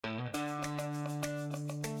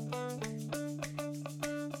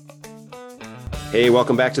Hey,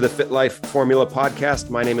 welcome back to the FitLife Formula Podcast.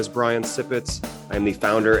 My name is Brian Sippitz. I'm the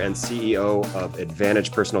founder and CEO of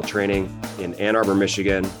Advantage Personal Training in Ann Arbor,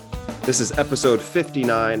 Michigan. This is episode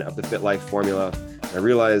 59 of the FitLife Formula. I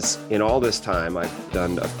realize in all this time, I've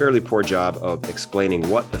done a fairly poor job of explaining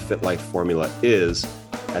what the FitLife Formula is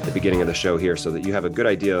at the beginning of the show here so that you have a good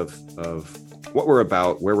idea of what we're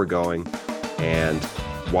about, where we're going, and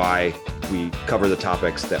why we cover the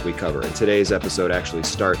topics that we cover. And today's episode actually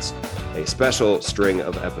starts a special string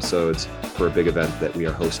of episodes for a big event that we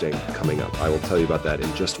are hosting coming up. I will tell you about that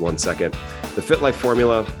in just 1 second. The FitLife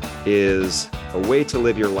Formula is a way to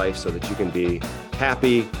live your life so that you can be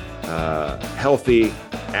happy, healthy,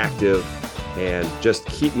 active, and just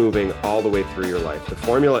keep moving all the way through your life. The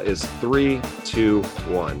formula is 3, 2,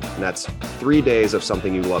 1. And that's 3 days of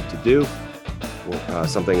something you love to do,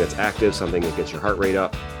 something that's active, something that gets your heart rate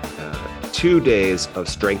up, 2 days of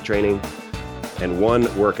strength training, and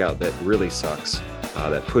 1 workout that really sucks,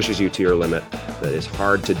 that pushes you to your limit, that is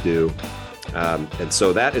hard to do. And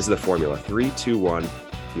so that is the formula, 3, 2, 1. If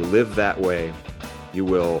you live that way, you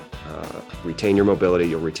will retain your mobility,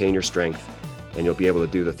 you'll retain your strength, and you'll be able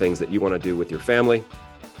to do the things that you want to do with your family,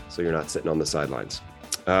 so you're not sitting on the sidelines.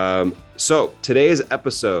 So today's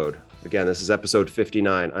episode, again, this is episode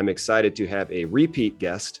 59. I'm excited to have a repeat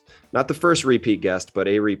guest. Not the first repeat guest, but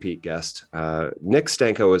a repeat guest. Nick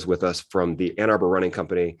Stanko is with us from the Ann Arbor Running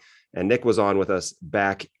Company. And Nick was on with us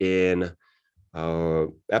back in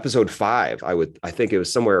episode 5. I think it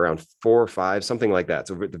was somewhere around 4 or 5, something like that.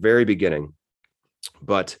 So at the very beginning.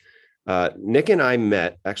 But Nick and I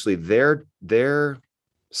met, actually their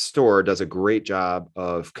store does a great job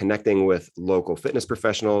of connecting with local fitness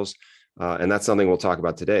professionals. And that's something we'll talk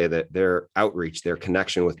about today, that their outreach, their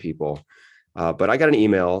connection with people. But I got an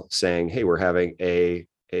email saying, hey, we're having a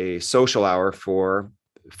social hour for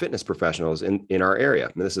fitness professionals in our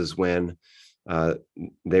area. And this is when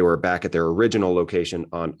they were back at their original location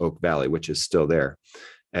on Oak Valley, which is still there.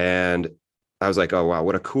 And I was like, oh, wow,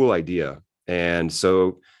 what a cool idea. And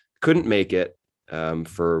so couldn't make it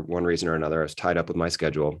for one reason or another. I was tied up with my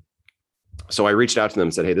schedule. So I reached out to them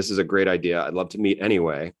and said, hey, this is a great idea. I'd love to meet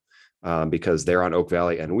anyway, because they're on Oak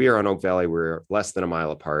Valley and we are on Oak Valley. We're less than a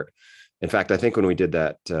mile apart. In fact, I think when we did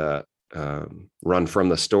that run from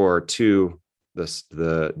the store to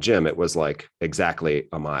the gym, it was like exactly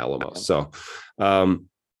a mile almost. So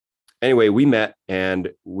anyway, we met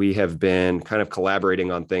and we have been kind of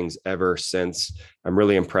collaborating on things ever since. I'm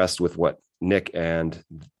really impressed with what Nick and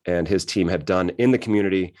his team have done in the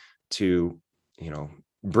community to,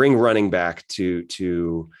 bring running back,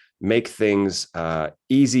 to make things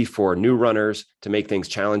easy for new runners, to make things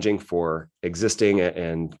challenging for existing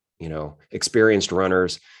and experienced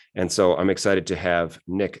runners. And so I'm excited to have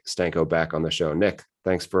Nick Stanko back on the show. Nick,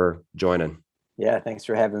 thanks for joining. Yeah, thanks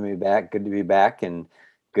for having me back. Good to be back and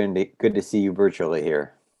good to see you virtually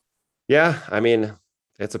here. Yeah, I mean,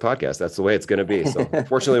 it's a podcast. That's the way it's going to be. So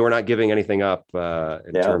fortunately, we're not giving anything up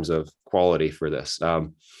in terms of quality for this.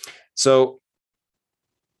 So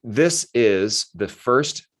this is the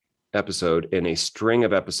first episode in a string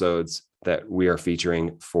of episodes that we are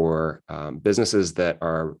featuring for businesses that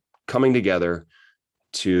are coming together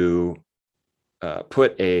to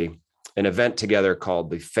put an event together called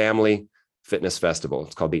the Family Fitness Festival.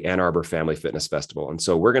 It's called the Ann Arbor Family Fitness Festival. And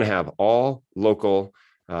so we're going to have all local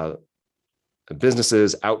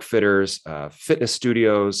businesses, outfitters, fitness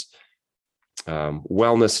studios,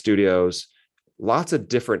 wellness studios, lots of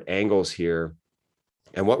different angles here.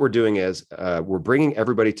 And what we're doing is we're bringing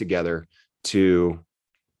everybody together to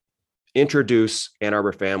introduce Ann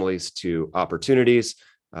Arbor families to opportunities,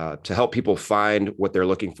 to help people find what they're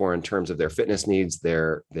looking for in terms of their fitness needs,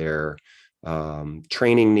 their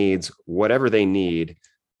training needs, whatever they need.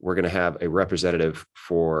 We're going to have a representative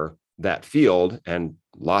for that field and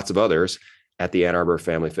lots of others at the Ann Arbor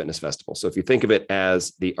Family Fitness Festival. So if you think of it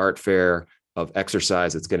as the art fair of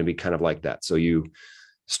exercise, it's going to be kind of like that. So you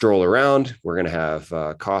stroll around, we're going to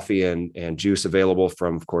have coffee and juice available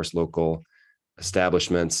from, of course, local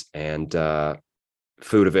establishments, and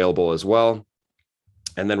food available as well.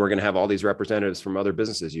 And then we're going to have all these representatives from other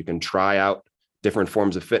businesses. You can try out different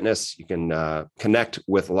forms of fitness. You can connect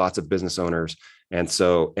with lots of business owners. And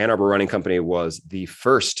so Ann Arbor Running Company was the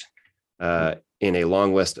first in a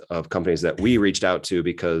long list of companies that we reached out to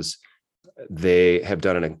because they have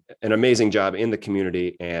done an amazing job in the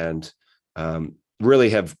community and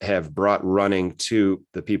really have brought running to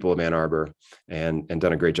the people of Ann Arbor and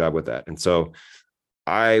done a great job with that. And so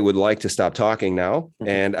I would like to stop talking now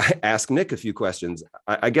and ask Nick a few questions.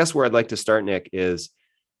 I guess where I'd like to start, Nick, is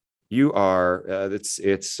you are,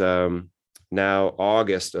 it's now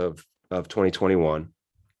August of 2021.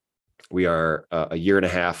 We are a year and a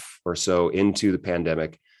half or so into the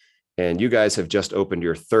pandemic, and you guys have just opened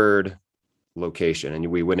your third location, and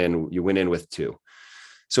you went in with two.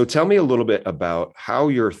 So tell me a little bit about how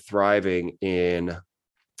you're thriving in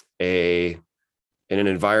an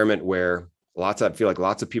environment where I feel like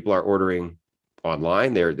lots of people are ordering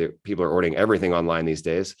online. People are ordering everything online these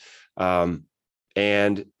days.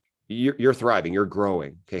 And you're thriving, you're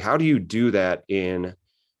growing. Okay. How do you do that in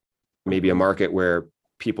maybe a market where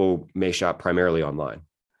people may shop primarily online?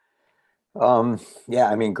 Yeah,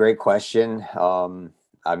 I mean, great question.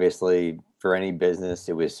 Obviously, for any business,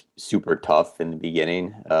 it was super tough in the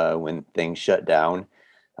beginning when things shut down.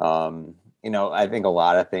 I think a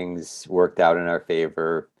lot of things worked out in our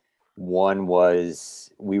favor. One was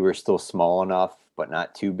we were still small enough, but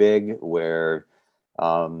not too big, where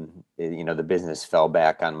the business fell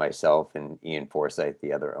back on myself and Ian Forsyth,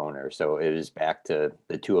 the other owner. So it was back to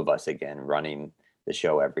the two of us again, running the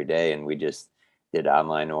show every day, and we just did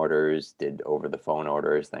online orders, did over the phone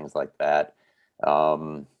orders, things like that.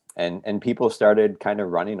 And people started kind of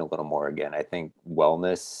running a little more again. I think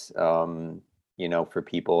wellness, for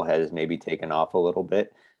people has maybe taken off a little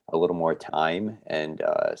more time. And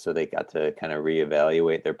so they got to kind of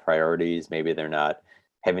reevaluate their priorities. Maybe they're not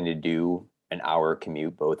having to do an hour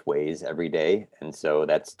commute both ways every day. And so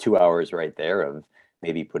that's 2 hours right there of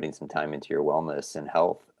maybe putting some time into your wellness and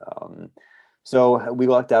health. So we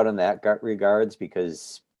lucked out in that regards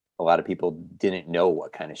because a lot of people didn't know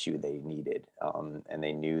what kind of shoe they needed. And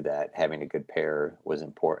they knew that having a good pair was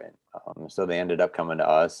important. So they ended up coming to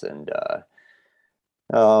us. And,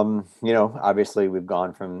 obviously we've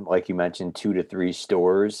gone from, like you mentioned, 2 to 3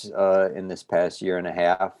 stores in this past year and a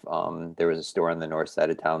half. There was a store on the north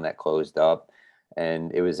side of town that closed up.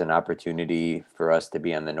 And it was an opportunity for us to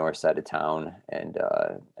be on the north side of town. And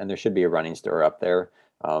there should be a running store up there.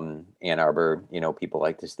 Ann Arbor, people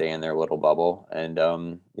like to stay in their little bubble.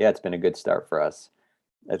 And it's been a good start for us.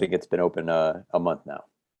 I think it's been open a month now.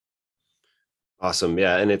 Awesome.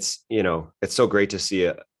 Yeah. And it's so great to see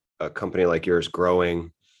a company like yours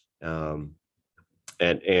growing and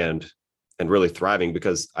really thriving,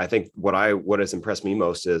 because I think what has impressed me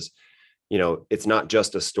most is, it's not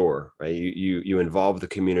just a store, right? You involve the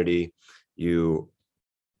community, you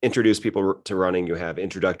introduce people to running, you have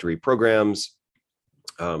introductory programs.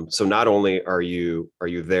 So not only are you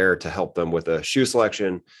there to help them with a shoe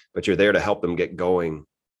selection, but you're there to help them get going,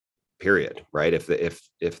 period. Right.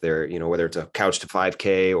 If they're, whether it's a couch to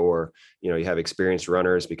 5K or, you have experienced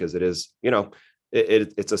runners, because it is,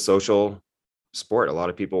 it's a social sport. A lot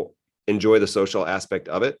of people enjoy the social aspect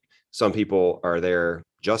of it. Some people are there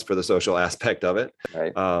just for the social aspect of it.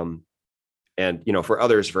 Right. And, for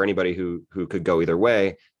others, for anybody who could go either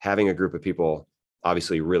way, having a group of people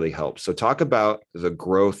obviously really helps. So talk about the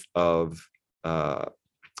growth of not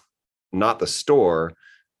the store,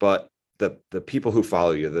 but the people who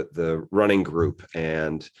follow you, the running group,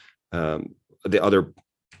 and the other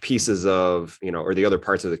pieces of, or the other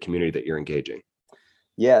parts of the community that you're engaging.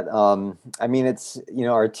 Yeah. I mean, it's,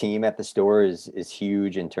 our team at the store is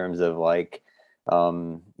huge in terms of like,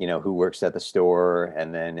 who works at the store.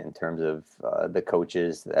 And then in terms of the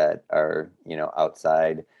coaches that are,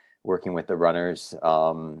 outside working with the runners.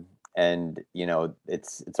 And,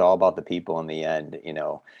 it's all about the people in the end.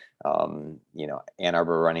 Ann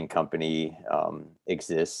Arbor Running Company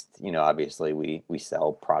exists. Obviously we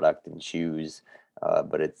sell product and shoes,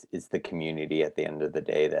 but it's the community at the end of the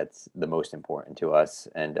day that's the most important to us.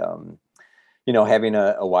 And having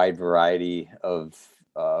a wide variety of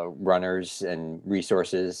runners and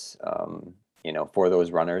resources, for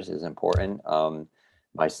those runners is important.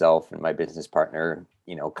 Myself and my business partner,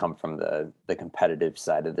 come from the competitive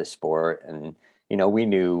side of the sport. And, we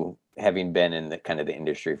knew, having been in the kind of the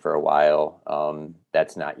industry for a while,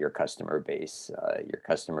 that's not your customer base. Your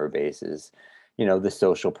customer base is, the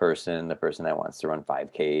social person, the person that wants to run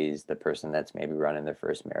 5Ks, the person that's maybe running their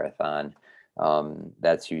first marathon.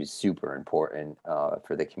 That's who's super important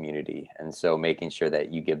for the community. And so making sure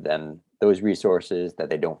that you give them those resources, that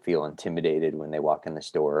they don't feel intimidated when they walk in the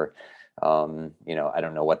store. I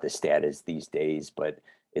don't know what the stat is these days, but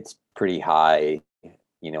it's pretty high,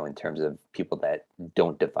 in terms of people that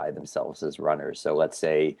don't define themselves as runners. So let's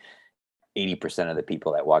say 80% of the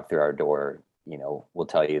people that walk through our door, will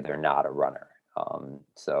tell you they're not a runner.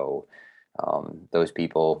 Those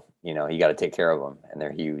people, you got to take care of them, and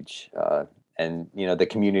they're huge. And, the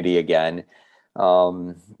community again,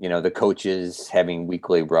 the coaches having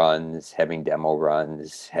weekly runs, having demo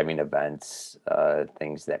runs, having events,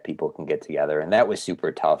 things that people can get together. And that was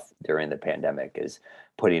super tough during the pandemic, is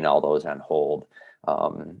putting all those on hold.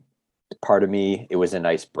 part of me, it was a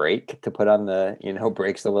nice break to put on the,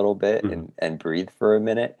 brakes a little bit Mhm. and breathe for a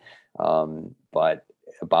minute. But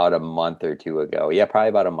about a month or two ago, yeah, probably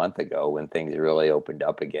about a month ago when things really opened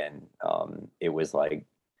up again, it was like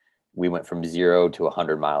we went from 0 to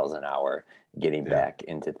 100 miles an hour getting Yeah. back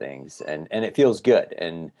into things, and it feels good.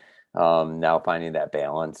 And now finding that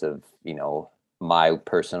balance of, my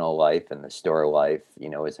personal life and the store life,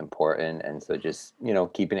 is important. And so just,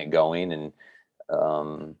 keeping it going. And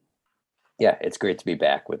yeah, it's great to be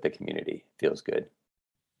back with the community. Feels good.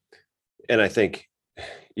 And I think,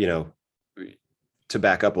 you know, to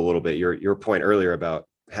back up a little bit, your point earlier about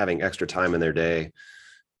having extra time in their day,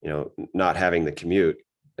 not having the commute.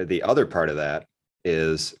 The other part of that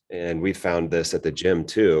is, and we found this at the gym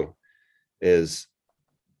too, is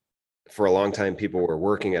for a long time, people were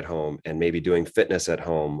working at home and maybe doing fitness at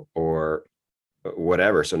home or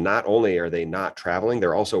whatever. So not only are they not traveling,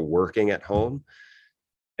 they're also working at home.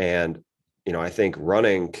 And, I think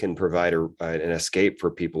running can provide an escape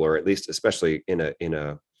for people, or at least, especially in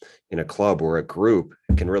a club or a group,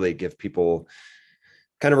 it can really give people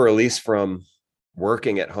kind of a release from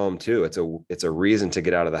working at home too. It's a reason to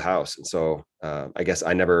get out of the house. And so I guess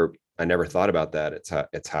I never thought about that.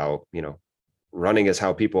 It's how, running is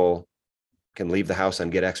how people can leave the house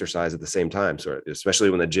and get exercise at the same time. So especially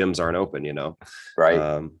when the gyms aren't open,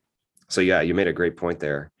 Right. So yeah, you made a great point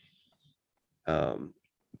there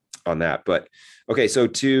on that. But okay, so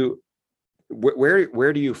where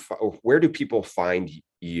do people find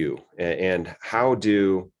you, and how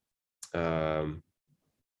do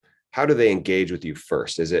they engage with you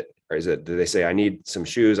first? Do they say, I need some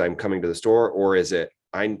shoes, I'm coming to the store, or is it,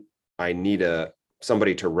 I need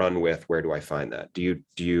somebody to run with, where do I find that? Do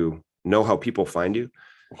you know how people find you?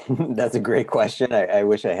 That's a great question. I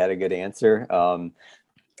wish I had a good answer.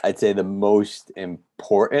 I'd say the most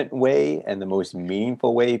important way and the most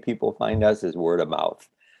meaningful way people find us is word of mouth.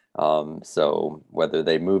 So whether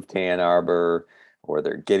they move to Ann Arbor or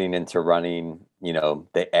they're getting into running,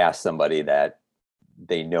 they ask somebody that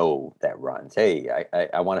they know that runs. Hey,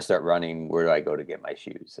 I want to start running. Where do I go to get my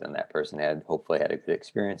shoes? And that person hopefully had a good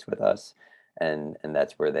experience with us. And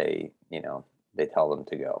that's where they tell them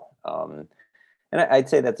to go. And I'd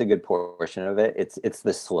say that's a good portion of it. It's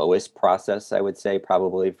the slowest process, I would say,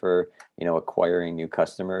 probably for, acquiring new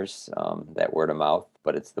customers, that word of mouth,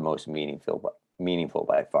 but it's the most meaningful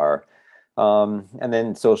by far. And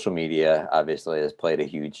then social media obviously has played a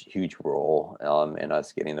huge role in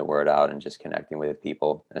us getting the word out and just connecting with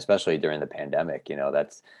people, especially during the pandemic.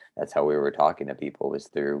 That's how we were talking to people, was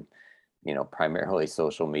through, primarily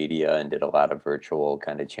social media, and did a lot of virtual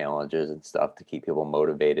kind of challenges and stuff to keep people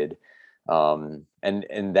motivated. And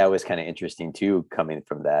that was kind of interesting too, coming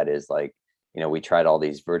from that, is like, we tried all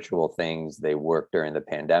these virtual things. They worked during the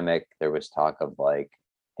pandemic. There was talk of like,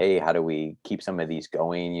 hey, how do we keep some of these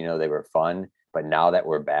going? They were fun, but now that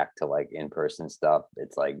we're back to like in-person stuff,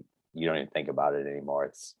 it's like, you don't even think about it anymore.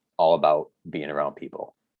 It's all about being around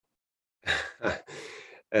people.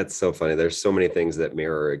 That's so funny. There's so many things that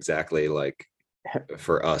mirror exactly like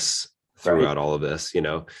for us Right. throughout all of this.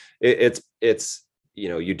 It's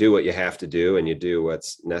you do what you have to do and you do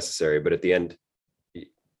what's necessary, but at the end,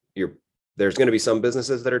 there's going to be some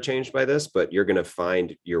businesses that are changed by this, but you're going to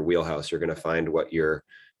find your wheelhouse. You're going to find what you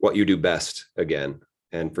do best again.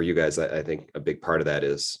 And for you guys, I think a big part of that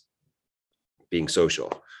is being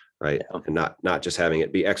social, right? Yeah. And not just having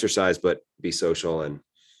it be exercise, but be social and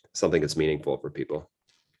something that's meaningful for people.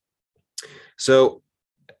 So,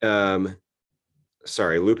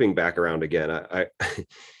 sorry, looping back around again, I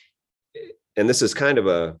and this is kind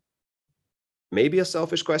of maybe a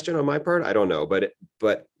selfish question on my part. I don't know, but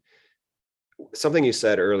something you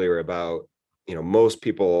said earlier about, most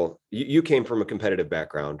people, you came from a competitive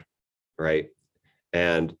background, right?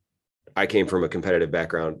 And I came from a competitive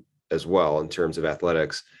background as well in terms of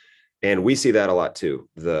athletics. And we see that a lot too.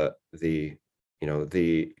 The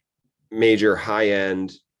major high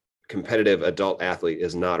end competitive adult athlete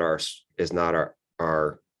is not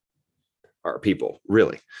our people,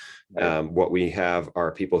 really. Right. What we have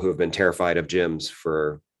are people who have been terrified of gyms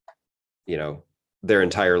for, their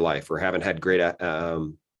entire life, or haven't had great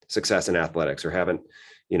success in athletics, or haven't,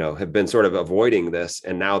 have been sort of avoiding this.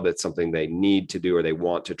 And now that's something they need to do or they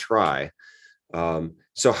want to try.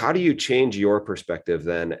 So how do you change your perspective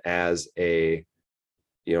then as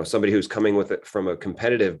somebody who's coming with it from a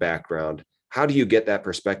competitive background? How do you get that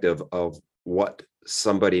perspective of what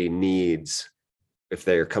somebody needs if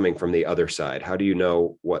they're coming from the other side? How do you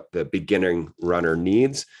know what the beginning runner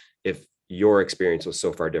needs if your experience was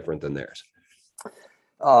so far different than theirs?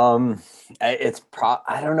 I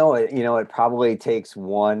don't know. It probably takes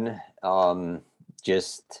one,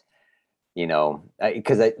 just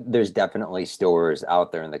because there's definitely stores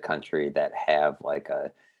out there in the country that have like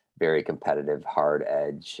a very competitive hard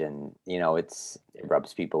edge, and it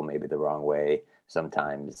rubs people maybe the wrong way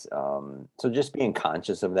sometimes. So just being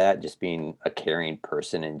conscious of that, just being a caring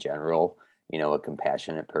person in general, a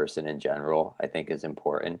compassionate person in general, I think is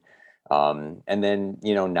important. And then,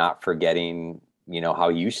 not forgetting, how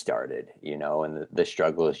you started, and the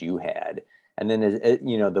struggles you had. And then,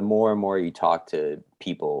 the more and more you talk to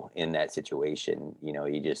people in that situation,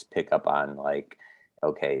 you just pick up on like,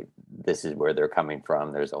 okay, this is where they're coming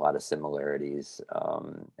from. There's a lot of similarities.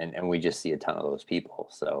 And we just see a ton of those people.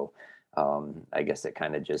 So I guess it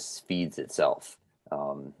kind of just feeds itself,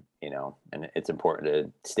 and it's important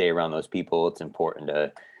to stay around those people. It's important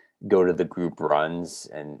to go to the group runs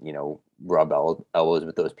and, rub elbows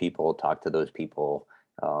with those people, talk to those people,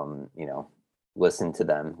 listen to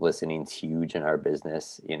them. Listening's huge in our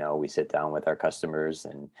business. We sit down with our customers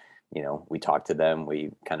and, we talk to them,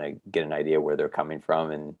 we kind of get an idea where they're coming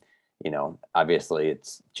from. And, obviously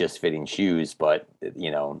it's just fitting shoes, but,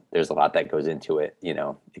 there's a lot that goes into it,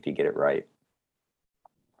 if you get it right.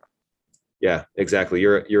 Yeah, exactly.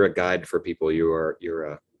 You're a guide for people. You're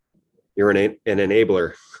an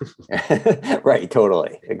enabler. Right.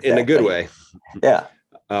 Totally. Exactly. In a good way. Yeah.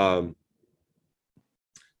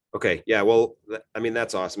 Okay. Yeah. Well, I mean,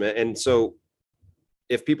 that's awesome. And so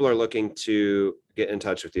if people are looking to get in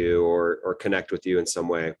touch with you or connect with you in some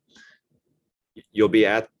way, you'll be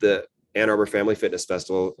at the Ann Arbor Family Fitness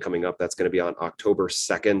Festival coming up. That's going to be on October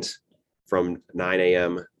 2nd from 9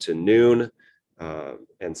 a.m. to noon.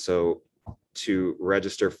 And so to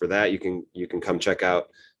register for that, you can come check out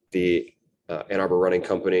the Ann Arbor Running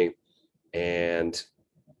Company, and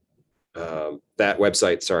that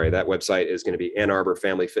website is going to be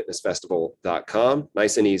AnnArborFamilyFitnessFestival.com.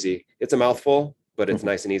 Nice and easy. It's a mouthful, but it's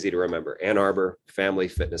nice and easy to remember.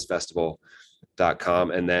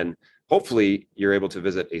 AnnArborFamilyFitnessFestival.com. And then hopefully you're able to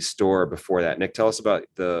visit a store before that. Nick, tell us about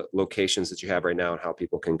the locations that you have right now and how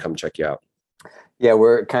people can come check you out. Yeah,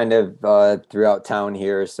 we're kind of throughout town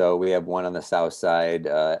here. So we have one on the south side,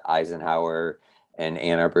 Eisenhower and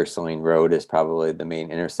Ann Arbor Saline Road is probably the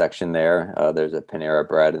main intersection there. There's a Panera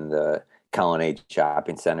Bread in the Colonnade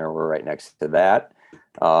Shopping Center. We're right next to that.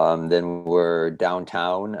 Then we're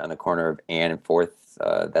downtown on the corner of Ann and 4th.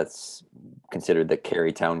 That's considered the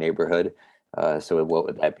Carytown neighborhood. So what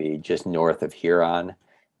would that be? Just north of Huron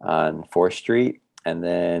on 4th Street. And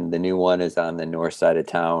then the new one is on the north side of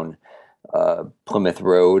town, Plymouth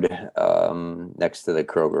Road, next to the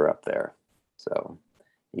Kroger up there. So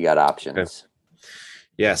you got options. Okay.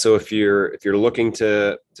 Yeah. So if you're looking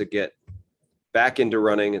to get back into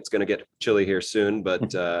running, it's going to get chilly here soon,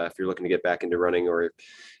 but if you're looking to get back into running or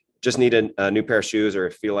just need a new pair of shoes, or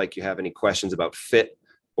feel like you have any questions about fit,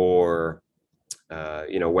 or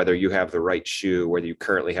whether you have the right shoe, whether you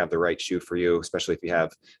currently have the right shoe for you, especially if you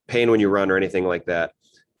have pain when you run or anything like that,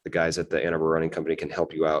 the guys at the Ann Arbor Running Company can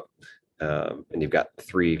help you out. And you've got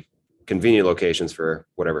 3 convenient locations for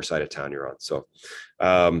whatever side of town you're on. So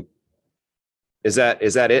is that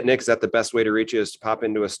it, Nick? Is that the best way to reach you, is to pop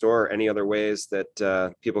into a store, or any other ways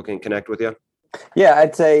that people can connect with you? Yeah,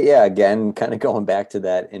 I'd say, again, kind of going back to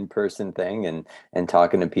that in-person thing and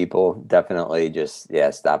talking to people, definitely just,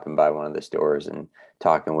 stopping by one of the stores and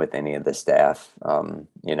talking with any of the staff.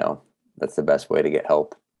 That's the best way to get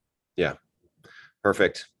help. Yeah.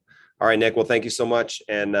 Perfect. All right, Nick. Well, thank you so much.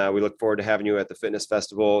 And we look forward to having you at the fitness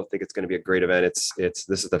festival. I think it's going to be a great event. This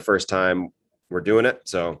is the first time we're doing it.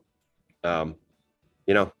 So,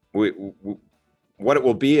 we what it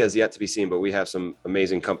will be is yet to be seen, but we have some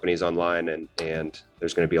amazing companies online, and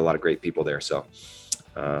there's going to be a lot of great people there. So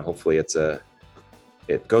hopefully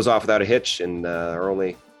it goes off without a hitch. And our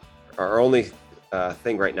only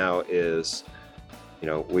thing right now is,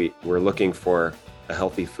 we're looking for a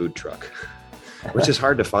healthy food truck, which is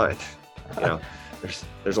hard to find.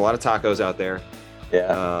 There's a lot of tacos out there.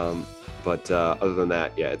 Yeah. But other than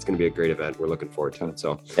that, it's going to be a great event. We're looking forward to it.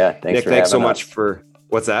 So thanks, Nick, thanks so much for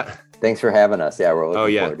what's that? Thanks for having us. Yeah, we're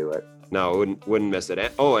looking forward to it. No, wouldn't miss it.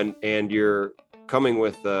 And you're coming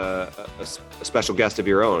with a special guest of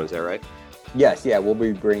your own. Is that right? Yes. Yeah. We'll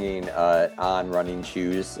be bringing on running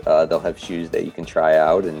shoes. They'll have shoes that you can try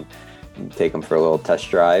out and take them for a little test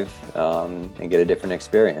drive and get a different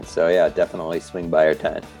experience. So definitely swing by our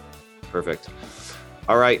tent. Perfect.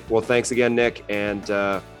 All right. Well, thanks again, Nick. And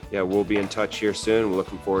we'll be in touch here soon. We're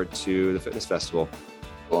looking forward to the fitness festival.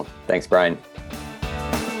 Cool. Thanks, Brian.